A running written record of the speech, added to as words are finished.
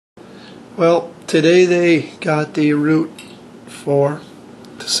Well, today they got the root for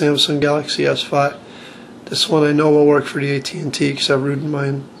the Samsung Galaxy S5. This one I know will work for the at&t because I've rooted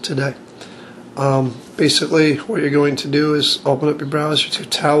mine today. Basically, what you're going to do is open up your browser to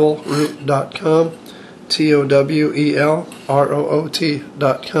towelroot.com,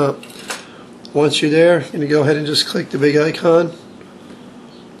 towelroot.com. Once you're there, you're going to go ahead and just click the big icon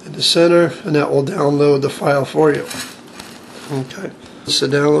in the center, and that will download the file for you. Okay. Once the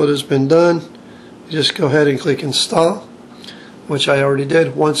download has been done, you just go ahead and click install, which I already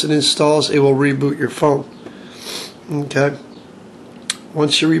did. Once it installs, it will reboot your phone. Okay.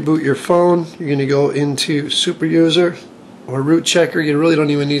 Once you reboot your phone, you're going to go into Super User or Root Checker. You really don't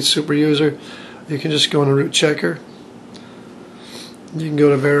even need Super User. You can just go into Root Checker. You can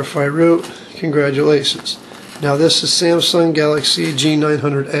go to Verify Root. Congratulations. Now this is Samsung Galaxy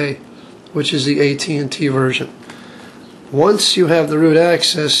G900A, which is the at&t version. Once you have the root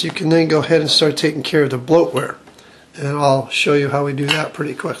access, you can then go ahead and start taking care of the bloatware. And I'll show you how we do that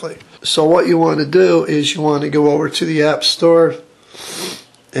pretty quickly. So what you want to do is you want to go over to the App Store,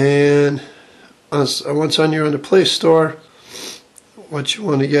 and once you're on the Play Store, what you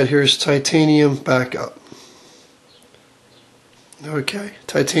want to get here is Titanium Backup. Okay,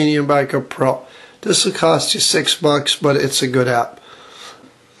 Titanium Backup Pro. This will cost you $6, but it's a good app.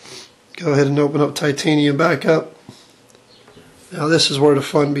 Go ahead and open up Titanium Backup. Now this is where the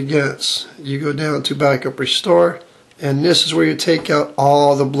fun begins. You go down to Backup Restore, and this is where you take out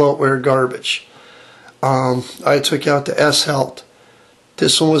all the bloatware garbage. I took out the S-Health.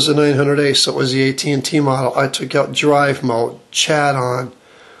 This one was the 900A, so it was the at&t model. I took out Drive Mode, Chat On,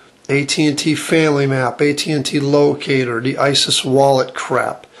 at&t Family Map, at&t Locator, the ISIS Wallet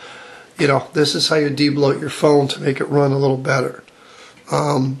crap. You know, this is how you debloat your phone to make it run a little better.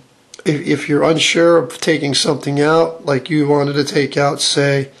 If you're unsure of taking something out, like you wanted to take out,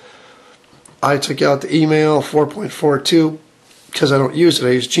 say, I took out the email 4.42 because I don't use it,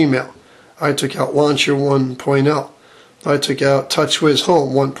 I use Gmail. I took out Launcher 1.0. I took out TouchWiz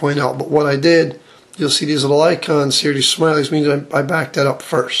Home 1.0. But what I did, you'll see these little icons here, these smileys, means I backed that up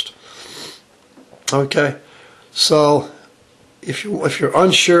first. Okay, so if you're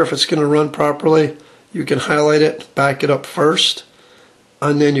unsure if it's going to run properly, you can highlight it, back it up first,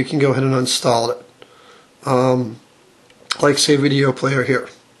 and then you can go ahead and uninstall it. Like say video player here.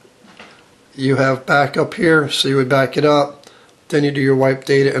 You have backup here, so you would back it up, then you do your wipe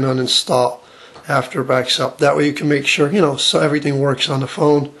data and uninstall after it backs up. That way you can make sure, so everything works on the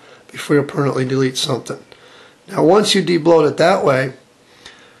phone before you permanently delete something. Now once you debloat it that way,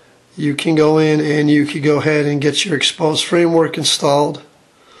 you can go in and you can go ahead and get your Exposed Framework installed.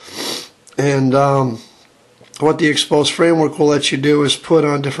 And what the Exposed Framework will let you do is put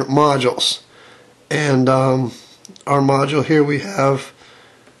on different modules. And our module here, we have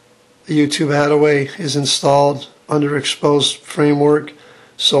YouTube Adaway is installed under Exposed Framework.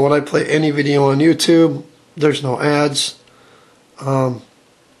 So when I play any video on YouTube, there's no ads, all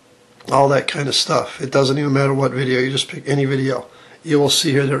that kind of stuff. It doesn't even matter what video, you just pick any video. You will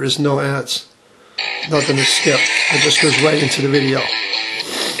see here there is no ads, nothing to skip. It just goes right into the video.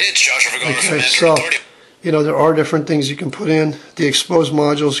 Okay, so there are different things you can put in. The Exposed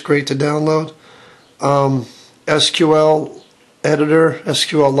module is great to download. SQL editor,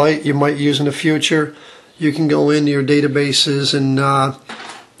 SQLite, you might use in the future. You can go into your databases and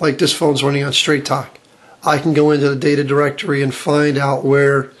like this phone's running on Straight Talk. I can go into the data directory and find out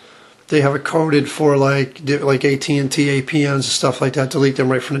where they have it coded for like at&t APNs and stuff like that. Delete them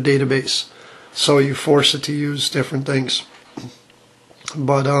right from the database. So you force it to use different things.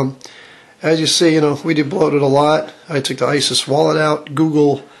 But as you see, we debloated a lot. I took the ISIS wallet out,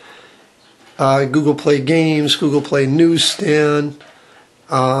 Google Play Games, Google Play Newsstand,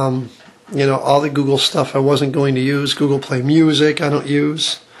 all the Google stuff I wasn't going to use. Google Play Music I don't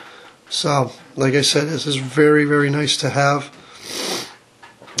use. So, like I said, this is very, very nice to have.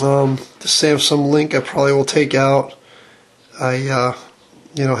 The Samsung link I probably will take out. I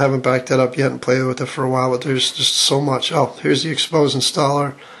haven't backed that up yet and played with it for a while, but there's just so much. Oh, here's the Exposed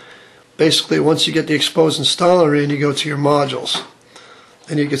installer. Basically, once you get the Exposed installer in, you go to your modules,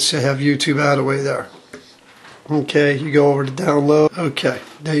 and you can see I have YouTube Adaway there. Okay, you go over to download. Okay,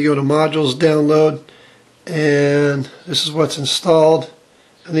 now you go to modules, download, and this is what's installed.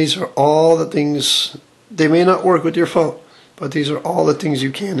 And these are all the things. They may not work with your phone, but these are all the things you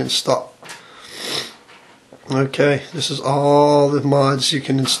can install. Okay, this is all the mods you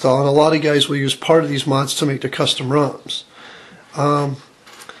can install, and a lot of guys will use part of these mods to make their custom ROMs.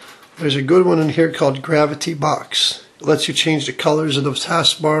 There's a good one in here called Gravity Box. It lets you change the colors of the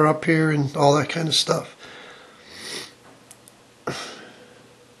taskbar up here and all that kind of stuff.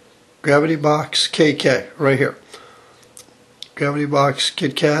 Gravity Box KK right here. Gravity Box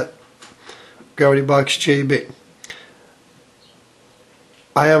KitKat, Gravity Box JB.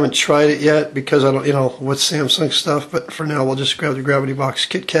 I haven't tried it yet because I don't, with Samsung stuff, but for now we'll just grab the Gravity Box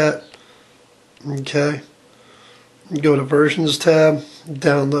KitKat. Okay. Go to Versions tab,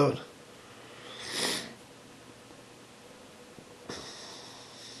 download.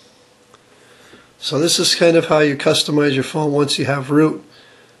 So this is kind of how you customize your phone once you have root.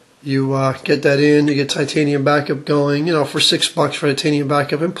 You get that in, you get titanium backup going, for $6 for titanium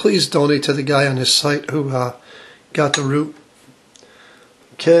backup. And please donate to the guy on his site who got the root.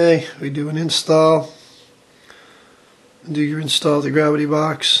 Okay, we do an install. Do your install of the Gravity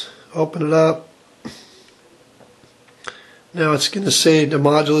Box. Open it up. Now it's going to say the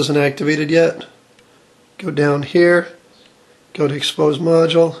module isn't activated yet. Go down here. Go to Expose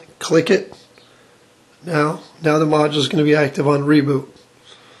Module. Click it. Now the module is going to be active on reboot.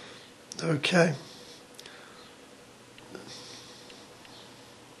 Okay.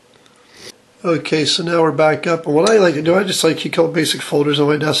 Okay, so now we're back up, and what I like to do, I just like to keep a couple basic folders on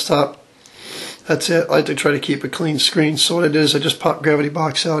my desktop. That's it. I like to try to keep a clean screen. So what I did is I just pop Gravity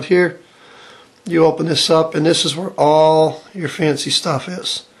Box out here. You open this up, and this is where all your fancy stuff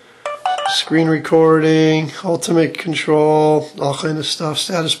is. Screen recording, ultimate control, all kind of stuff,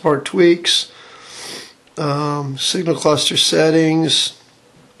 status bar tweaks, signal cluster settings,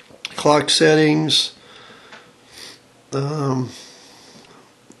 clock settings,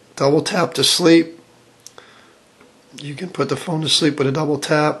 double tap to sleep. You can put the phone to sleep with a double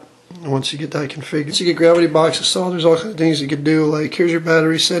tap once you get that configured. Once you get Gravity Box installed, there's all kinds of things you can do, like here's your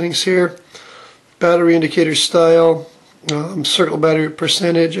battery settings here, battery indicator style, circle battery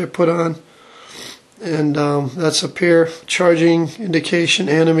percentage I put on, and that's up here. Charging indication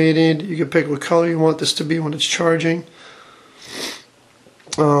animated. You can pick what color you want this to be when it's charging.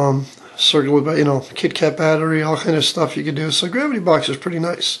 Circle with, KitKat battery, all kind of stuff you can do. So Gravity Box is pretty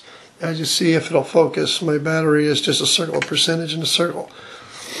nice. As you see, if it'll focus, my battery is just a circle, a percentage in a circle.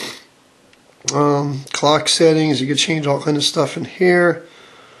 Clock settings, you can change all kind of stuff in here.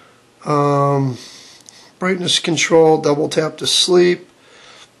 Brightness control, double tap to sleep.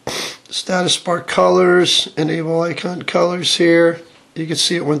 Status bar colors, enable icon colors here. You can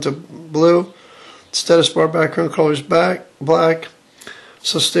see it went to blue. Status bar background colors black.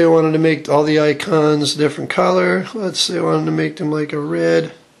 So say I wanted to make all the icons a different color. Let's say I wanted to make them like a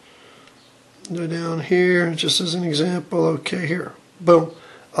red. Go down here, just as an example. Okay, here. Boom.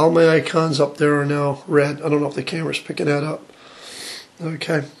 All my icons up there are now red. I don't know if the camera's picking that up.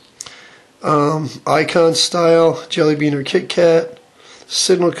 Okay. Icon style, Jelly Bean or KitKat.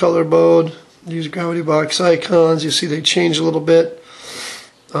 Signal color mode. Use Gravity Box icons. You see they change a little bit.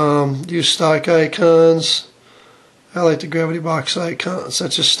 Use stock icons. I like the Gravity Box icons.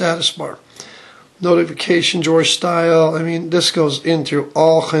 That's a status bar. Notification drawer style. I mean, this goes into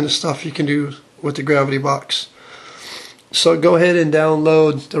all kind of stuff you can do with the Gravity Box. So go ahead and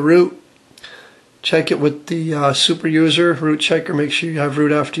download the root. Check it with the super user root checker. Make sure you have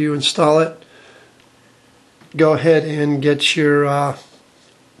root after you install it. Go ahead and get your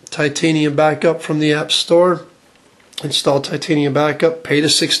titanium backup from the App Store. Install titanium backup. Pay the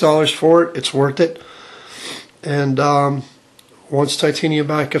 $6 for it. It's worth it. And once titanium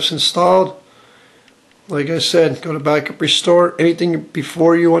backup's installed, like I said, go to backup restore. Anything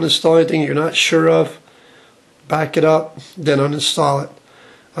before you uninstall anything you're not sure of, back it up, then uninstall it.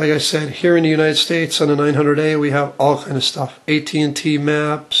 Like I said, here in the United States on the 900A, we have all kind of stuff. at&t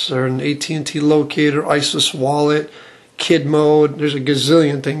maps, or an at&t locator, ISIS wallet, kid mode. There's a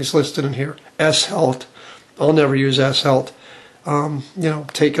gazillion things listed in here. S-Health. I'll never use S-Health.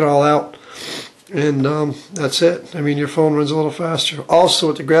 Take it all out. And that's it. I mean, your phone runs a little faster. Also,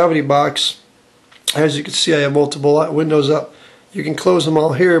 with the Gravity Box, as you can see, I have multiple windows up. You can close them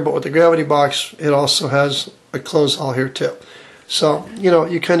all here, but with the Gravity Box, it also has a close all here too. So,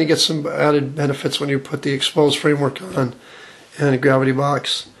 you kind of get some added benefits when you put the Expose framework on and the Gravity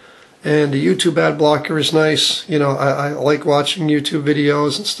Box. And the YouTube ad blocker is nice. I like watching YouTube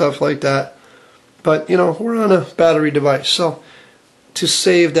videos and stuff like that. But, we're on a battery device, so to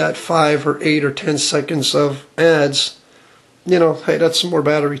save that 5 or 8 or 10 seconds of ads, hey, that's some more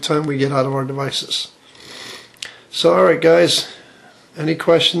battery time we get out of our devices. So, alright guys, any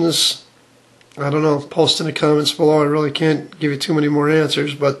questions? I don't know, post in the comments below. I really can't give you too many more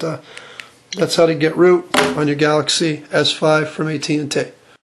answers, but that's how to get root on your Galaxy S5 from at&t.